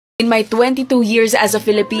In my 22 years as a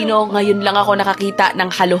Filipino, ngayon lang ako nakakita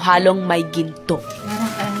ng halo-halong may ginto.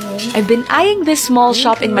 I've been eyeing this small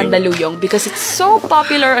shop in Mandaluyong because it's so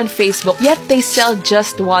popular on Facebook, yet they sell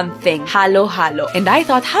just one thing, halo-halo. And I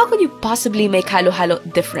thought, how could you possibly make halo-halo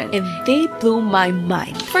different? And they blew my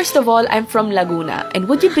mind. First of all, I'm from Laguna, and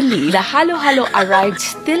would you believe the halo-halo arrived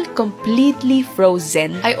still completely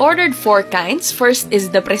frozen? I ordered 4 kinds. First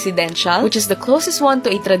is the presidential, which is the closest one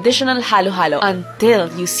to a traditional halo-halo, until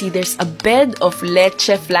you see there's a bed of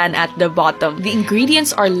leche flan at the bottom. The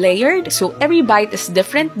ingredients are layered, so every bite is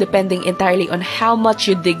different depending entirely on how much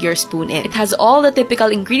you dig your spoon in. It has all the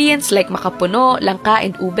typical ingredients like makapuno, langka,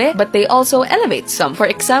 and ube, but they also elevate some. For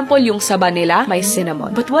example, yung saba nila, may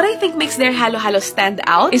cinnamon. But what I think makes their halo-halo stand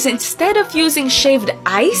out is instead of using shaved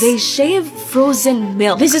ice, they shave frozen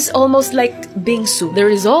milk. This is almost like bingsu. The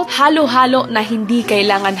result, halo-halo na hindi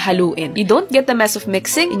kailangan haluin. You don't get the mess of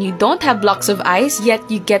mixing, and you don't have blocks of ice, yet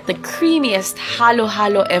you get the creamiest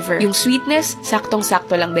halo-halo ever. Yung sweetness,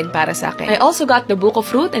 saktong-sakto lang din para sa akin. I also got the buko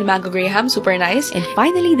fruit and mango graham, super nice. And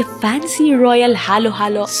finally, the fancy royal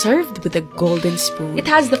halo-halo served with a golden spoon. It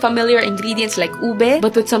has the familiar ingredients like ube,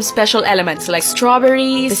 but with some special elements like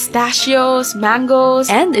strawberries, pistachios, mangoes,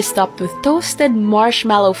 and is topped with toasted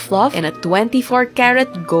marshmallow fluff and a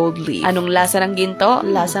 24-karat gold leaf. Anong lasa ng ginto?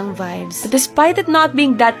 Lasang vibes. But despite it not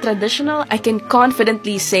being that traditional, I can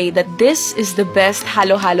confidently say that this is the best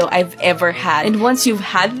halo-halo I've ever had. And once you've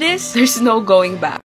had this, there's no going back.